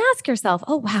 then ask yourself,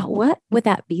 oh, wow, what would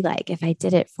that be like if I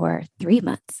did it for 3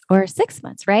 months or 6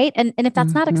 months, right? And if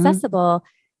that's not accessible,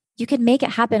 you can make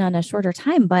it happen on a shorter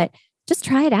time, but just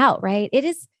try it out, right? It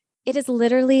is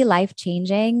literally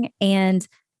life-changing and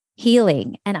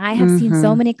healing. And I have seen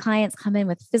so many clients come in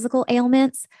with physical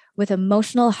ailments, with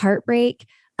emotional heartbreak.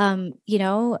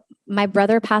 My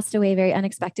brother passed away very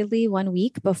unexpectedly 1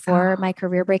 week before my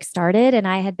career break started, and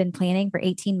I had been planning for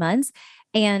 18 months.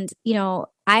 And,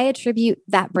 I attribute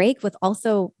that break with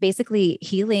also basically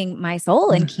healing my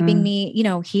soul and keeping me,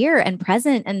 here and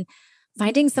present and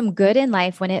finding some good in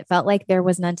life when it felt like there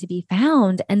was none to be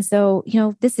found. And so,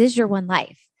 this is your one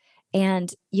life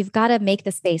and you've got to make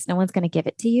the space. No one's going to give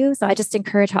it to you. So I just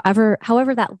encourage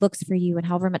however that looks for you and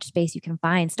however much space you can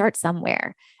find, start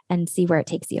somewhere and see where it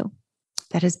takes you.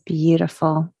 That is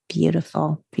beautiful,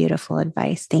 beautiful, beautiful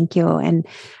advice. Thank you. And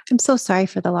I'm so sorry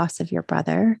for the loss of your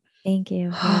brother. Thank you.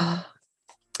 Yeah.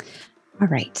 All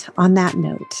right. On that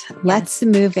note, let's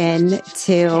move in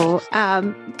to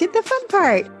get the fun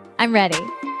part. I'm ready.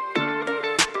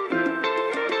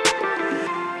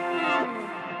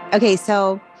 Okay.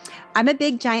 So I'm a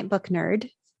big giant book nerd.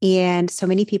 And so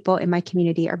many people in my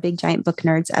community are big giant book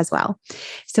nerds as well.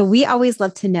 So we always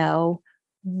love to know,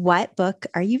 what book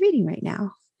are you reading right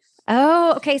now?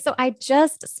 Oh, okay. So I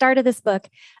just started this book,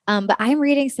 but I'm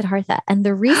reading Siddhartha. And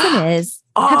the reason is,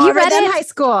 have you read it in high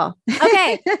school?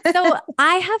 Okay. So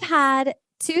I have had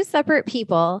 2 separate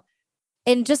people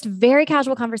in just very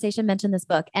casual conversation mention this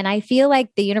book. And I feel like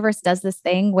the universe does this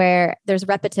thing where there's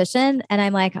repetition and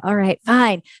I'm like, all right,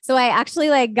 fine. So I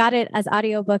actually got it as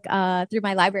audiobook through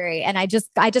my library and I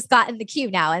just got in the queue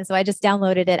now. And so I just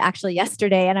downloaded it actually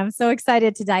yesterday and I'm so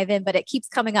excited to dive in, but it keeps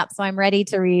coming up. So I'm ready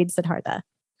to read Siddhartha.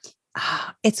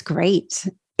 It's great.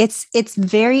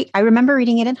 I remember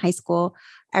reading it in high school.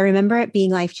 I remember it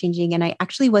being life-changing and I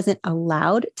actually wasn't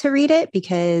allowed to read it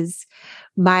because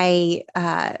my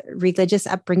religious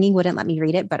upbringing wouldn't let me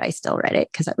read it, but I still read it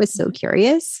because I was so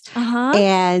curious.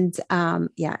 And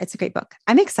it's a great book.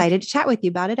 I'm excited to chat with you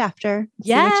about it after.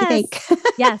 Yes. See what you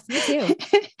think. Yes, me too.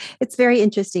 It's very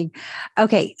interesting.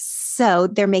 Okay. So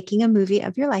they're making a movie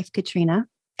of your life, Katrina,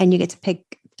 and you get to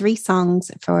pick 3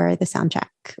 songs for the soundtrack.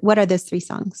 What are those 3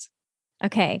 songs?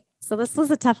 Okay. So this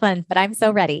was a tough one, but I'm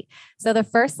so ready. So the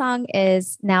first song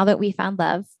is Now That We Found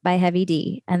Love by Heavy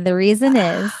D. And the reason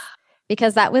is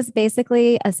because that was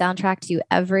basically a soundtrack to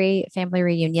every family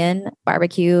reunion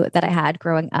barbecue that I had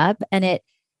growing up. And it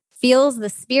feels the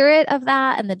spirit of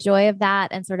that and the joy of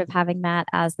that and sort of having that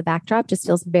as the backdrop just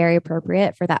feels very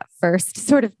appropriate for that first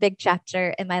sort of big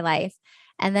chapter in my life.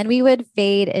 And then we would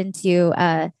fade into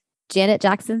Janet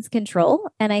Jackson's Control.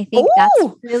 And I think that's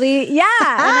Oh, really, yeah.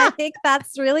 And I think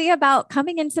that's really about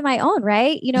coming into my own,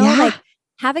 right? yeah. Like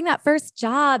having that first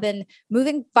job and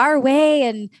moving far away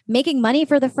and making money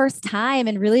for the first time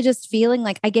and really just feeling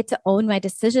like I get to own my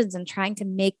decisions and trying to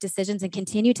make decisions and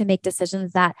continue to make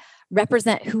decisions that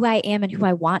represent who I am and who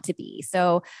I want to be.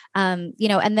 So, and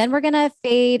then we're going to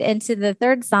fade into the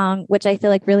third song, which I feel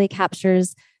like really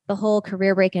captures the whole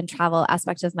career break and travel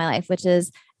aspect of my life, which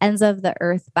is Ends of the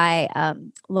Earth by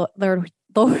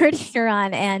Lord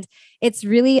Huron. And it's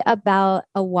really about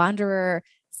a wanderer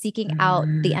seeking out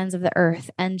the ends of the earth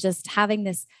and just having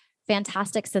this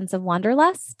fantastic sense of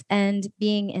wanderlust and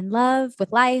being in love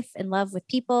with life, in love with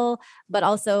people, but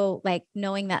also like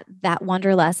knowing that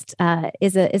wanderlust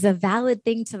is a valid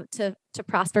thing to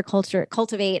prosper,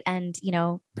 cultivate, and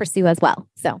pursue as well.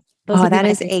 So that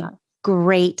is a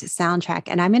great soundtrack,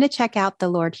 and I'm going to check out the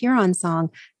Lord Huron song.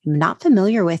 I'm not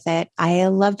familiar with it. I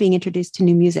love being introduced to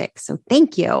new music, so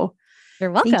thank you.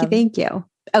 You're welcome. Thank you.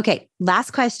 Okay,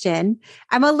 last question.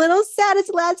 I'm a little sad it's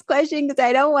the last question because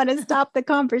I don't want to stop the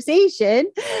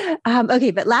conversation.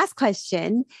 Okay, but last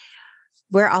question.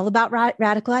 We're all about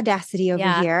radical audacity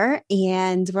over here,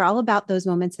 and we're all about those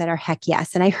moments that are heck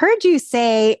yes. And I heard you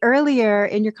say earlier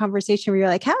in your conversation where you're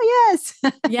like, hell yes.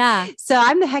 Yeah. So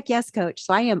I'm the heck yes coach.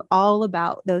 So I am all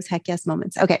about those heck yes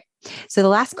moments. Okay. So the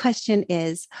last question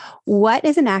is, what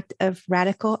is an act of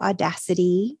radical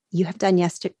audacity you have done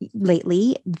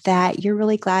lately that you're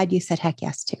really glad you said heck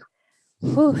yes to?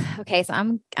 Whew. Okay. So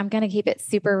I'm going to keep it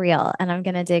super real and I'm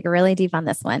going to dig really deep on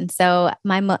this one. So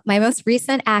my most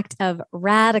recent act of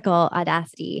radical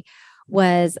audacity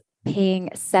was paying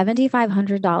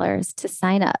 $7,500 to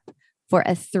sign up for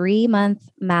a 3-month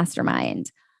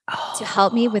mastermind to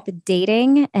help me with the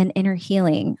dating and inner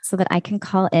healing so that I can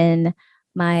call in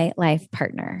my life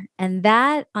partner. And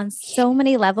that on so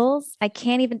many levels, I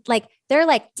can't even there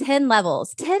are 10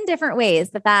 levels, 10 different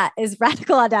ways that is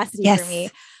radical audacity for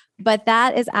me. But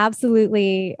that is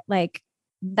absolutely my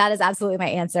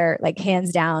answer,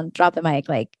 hands down, drop the mic,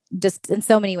 just in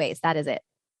so many ways. That is it.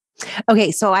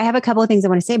 Okay. So I have a couple of things I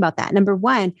want to say about that. Number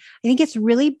one, I think it's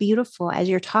really beautiful as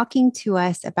you're talking to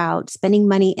us about spending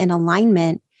money in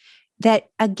alignment that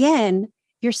again,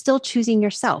 you're still choosing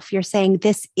yourself. You're saying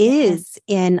this is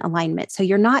in alignment. So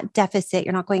you're not deficit.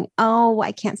 You're not going, oh,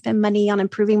 I can't spend money on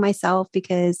improving myself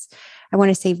because I want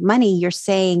to save money. You're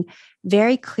saying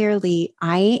very clearly,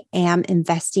 I am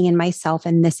investing in myself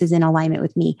and this is in alignment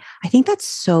with me. I think that's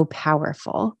so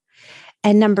powerful.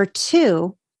 And number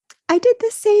two, I did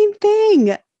the same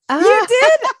thing. You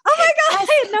did? Oh my God.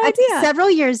 I had no idea. Several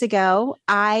years ago,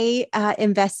 I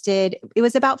invested, it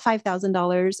was about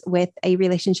 $5,000 with a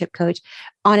relationship coach.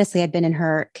 Honestly, I'd been in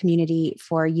her community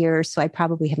for years. So I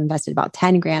probably have invested about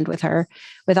 10 grand with her,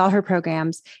 with all her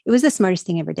programs. It was the smartest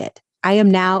thing I ever did. I am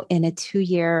now in a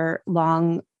 2-year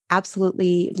long,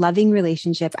 absolutely loving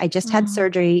relationship. I just had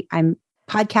surgery. I'm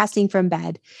podcasting from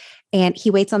bed. And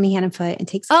he waits on me hand and foot and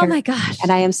takes care. Oh my gosh. And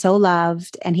I am so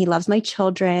loved. And he loves my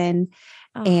children.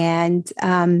 Oh. And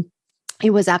it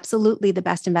was absolutely the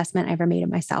best investment I ever made in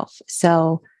myself.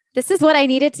 So this is what I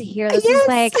needed to hear. This is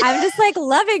I'm just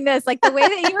loving this. The way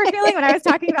that you were feeling when I was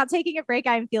talking about taking a break,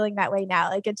 I'm feeling that way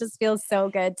now. It just feels so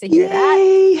good to hear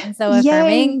that and so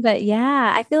affirming. But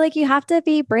yeah, I feel like you have to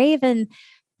be brave and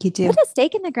you do put a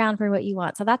stake in the ground for what you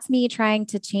want. So that's me trying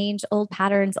to change old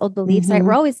patterns, old beliefs. Right?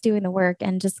 We're always doing the work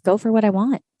and just go for what I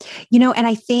want. And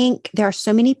I think there are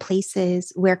so many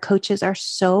places where coaches are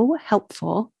so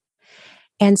helpful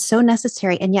and so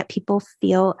necessary. And yet people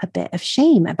feel a bit of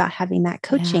shame about having that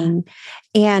coaching.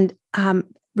 Yeah. And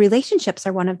relationships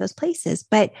are one of those places,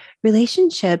 but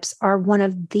relationships are one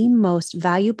of the most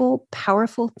valuable,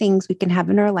 powerful things we can have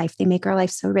in our life. They make our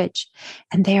life so rich,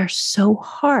 and they are so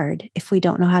hard if we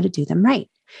don't know how to do them right,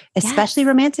 especially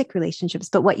romantic relationships.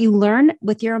 But what you learn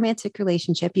with your romantic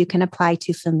relationship, you can apply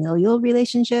to familial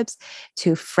relationships,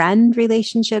 to friend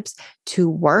relationships, to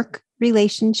work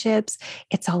relationships.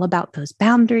 It's all about those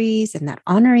boundaries and that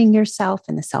honoring yourself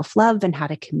and the self-love and how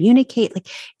to communicate.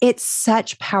 It's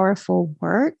such powerful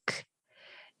work.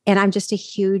 And I'm just a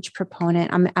huge proponent.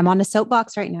 I'm on a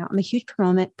soapbox right now. I'm a huge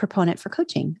proponent for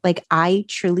coaching. I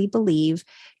truly believe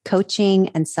coaching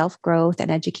and self-growth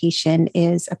and education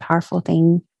is a powerful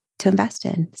thing to invest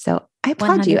in. So I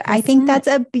applaud 100%. You. I think that's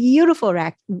a beautiful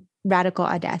radical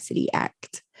audacity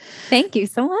act. Thank you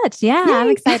so much. Yeah, yay. I'm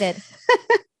excited.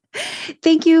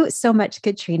 Thank you so much,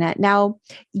 Katrina. Now,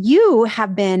 you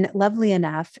have been lovely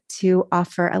enough to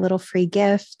offer a little free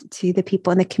gift to the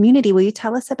people in the community. Will you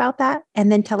tell us about that?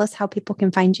 And then tell us how people can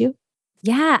find you?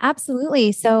 Yeah,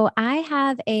 absolutely. So I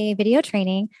have a video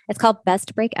training. It's called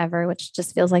Best Break Ever, which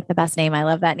just feels like the best name. I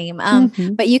love that name.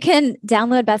 Hmm. But you can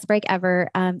download Best Break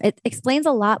Ever. It explains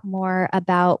a lot more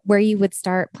about where you would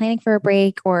start planning for a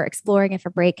break or exploring if a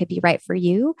break could be right for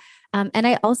you. And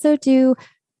I also do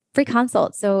free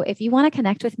consult. So if you want to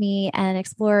connect with me and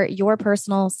explore your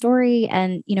personal story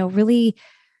and, really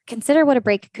consider what a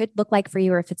break could look like for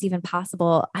you or if it's even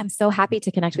possible, I'm so happy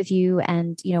to connect with you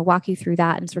and, walk you through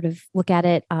that and sort of look at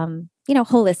it,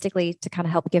 holistically to kind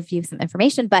of help give you some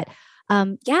information. But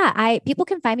yeah, I people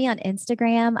can find me on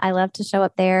Instagram. I love to show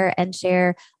up there and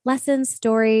share lessons,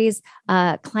 stories,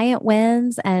 client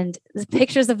wins, and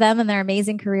pictures of them and their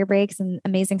amazing career breaks and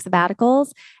amazing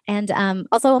sabbaticals. And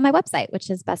also on my website, which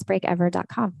is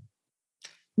bestbreakever.com.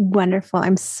 Wonderful.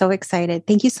 I'm so excited.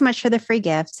 Thank you so much for the free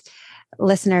gift.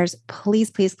 Listeners,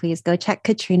 please, please, please go check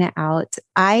Katrina out.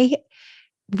 I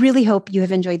really hope you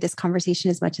have enjoyed this conversation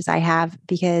as much as I have,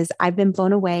 because I've been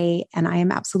blown away and I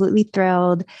am absolutely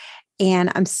thrilled.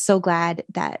 And I'm so glad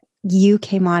that you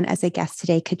came on as a guest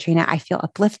today, Katrina. I feel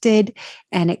uplifted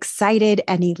and excited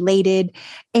and elated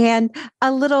and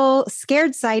a little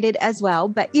scared sighted as well.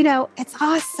 But, it's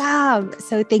awesome.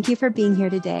 So thank you for being here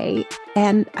today.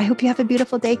 And I hope you have a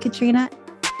beautiful day, Katrina.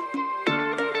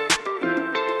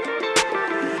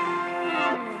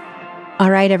 All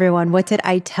right, everyone. What did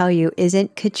I tell you?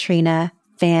 Isn't Katrina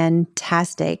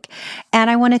fantastic?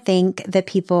 And I want to thank the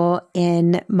people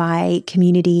in my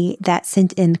community that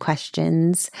sent in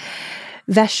questions.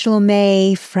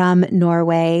 Veshlome from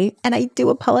Norway. And I do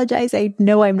apologize. I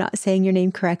know I'm not saying your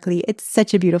name correctly. It's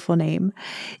such a beautiful name.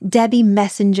 Debbie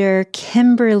Messenger,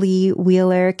 Kimberly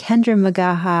Wheeler, Kendra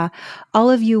Magaha, all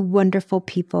of you wonderful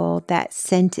people that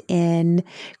sent in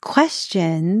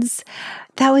questions.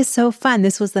 That was so fun.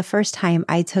 This was the first time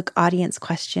I took audience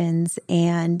questions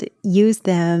and used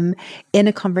them in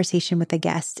a conversation with a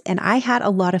guest. And I had a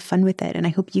lot of fun with it. And I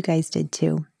hope you guys did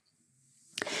too.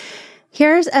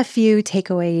 Here's a few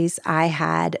takeaways I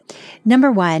had.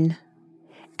 Number one,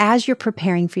 as you're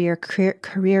preparing for your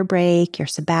career break, your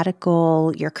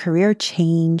sabbatical, your career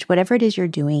change, whatever it is you're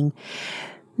doing,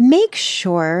 make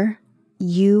sure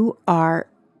you are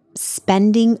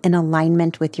spending in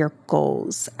alignment with your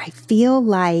goals. I feel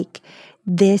like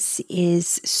this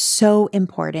is so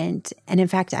important. And in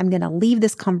fact, I'm going to leave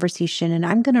this conversation and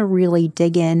I'm going to really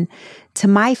dig in to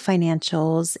my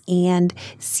financials and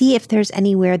see if there's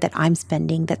anywhere that I'm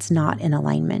spending that's not in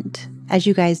alignment. As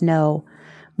you guys know,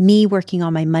 me working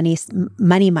on my money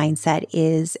mindset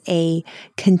is a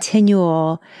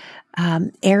continual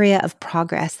area of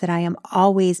progress that I am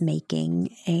always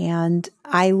making. And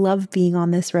I love being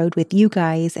on this road with you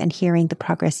guys and hearing the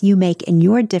progress you make in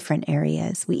your different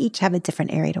areas. We each have a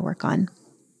different area to work on.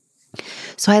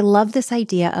 So I love this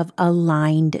idea of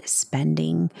aligned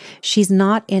spending. She's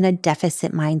not in a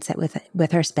deficit mindset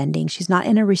with her spending. She's not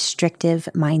in a restrictive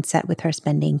mindset with her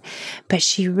spending, but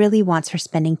she really wants her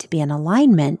spending to be in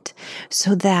alignment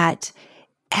so that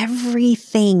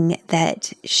everything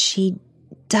that she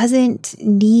doesn't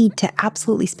need to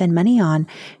absolutely spend money on,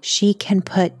 she can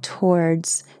put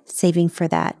towards saving for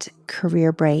that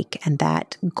career break and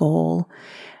that goal,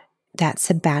 that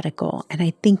sabbatical. And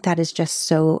I think that is just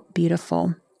so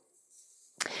beautiful.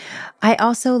 I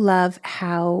also love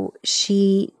how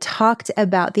she talked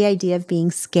about the idea of being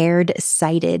scared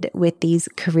sighted with these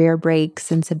career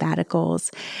breaks and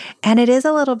sabbaticals. And it is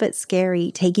a little bit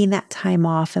scary taking that time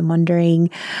off and wondering,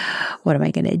 what am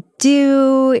I going to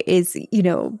do? Is,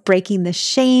 breaking the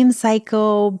shame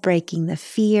cycle, breaking the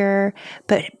fear,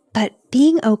 but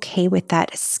being okay with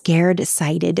that scared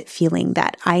sighted feeling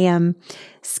that I am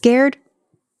scared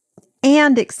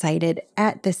and excited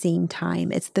at the same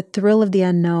time. It's the thrill of the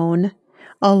unknown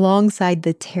alongside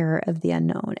the terror of the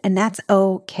unknown. And that's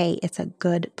okay. It's a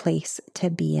good place to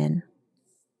be in.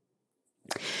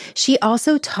 She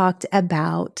also talked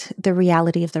about the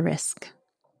reality of the risk.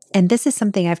 And this is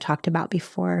something I've talked about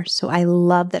before. So I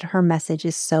love that her message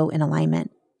is so in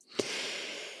alignment.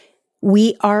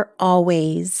 We are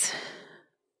always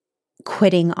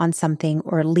quitting on something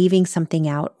or leaving something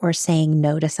out or saying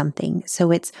no to something.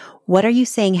 So it's, what are you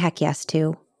saying heck yes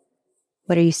to?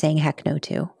 What are you saying heck no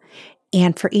to?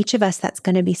 And for each of us, that's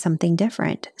going to be something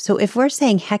different. So if we're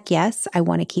saying heck yes, I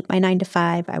want to keep my 9 to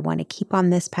 5. I want to keep on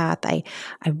this path. I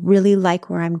really like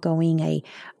where I'm going.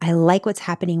 I like what's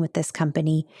happening with this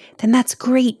company. Then that's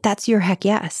great. That's your heck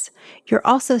yes. You're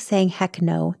also saying heck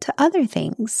no to other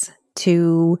things,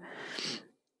 to,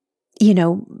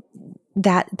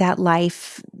 that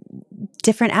life,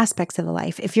 different aspects of the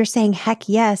life. If you're saying heck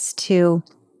yes to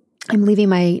I'm leaving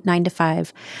my 9 to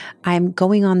 5. I'm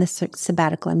going on this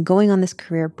sabbatical. I'm going on this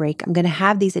career break. I'm going to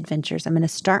have these adventures. I'm going to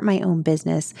start my own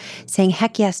business. Saying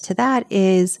heck yes to that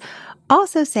is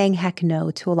also saying heck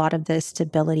no to a lot of the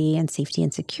stability and safety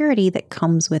and security that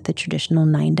comes with the traditional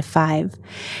 9 to 5.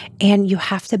 And you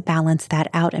have to balance that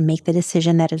out and make the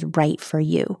decision that is right for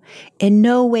you. In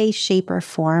no way, shape, or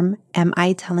form am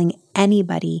I telling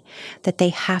anybody that they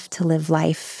have to live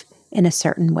life in a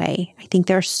certain way. I think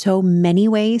there are so many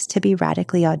ways to be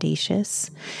radically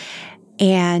audacious.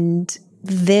 And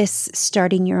this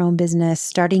starting your own business,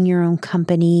 starting your own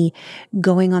company,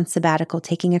 going on sabbatical,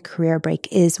 taking a career break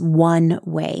is one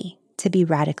way to be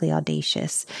radically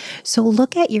audacious. So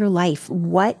look at your life.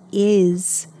 What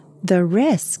is the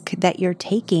risk that you're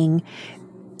taking,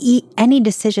 any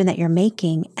decision that you're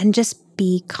making, and just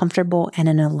be comfortable and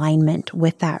in alignment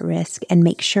with that risk and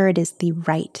make sure it is the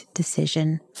right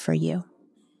decision for you.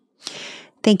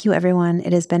 Thank you, everyone.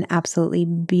 It has been absolutely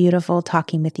beautiful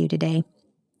talking with you today.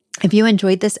 If you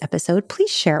enjoyed this episode,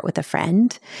 please share it with a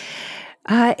friend.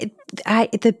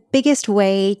 The biggest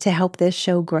way to help this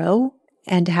show grow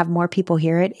and to have more people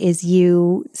hear it is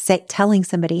you telling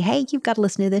somebody, hey, you've got to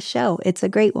listen to this show. It's a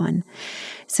great one.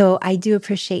 So I do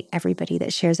appreciate everybody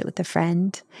that shares it with a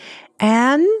friend.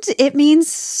 And it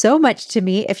means so much to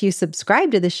me if you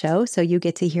subscribe to the show so you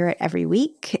get to hear it every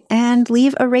week, and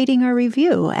leave a rating or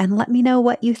review and let me know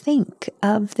what you think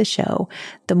of the show.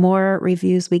 The more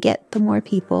reviews we get, the more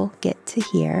people get to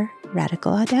hear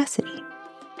Radical Audacity.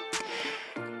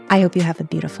 I hope you have a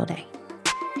beautiful day.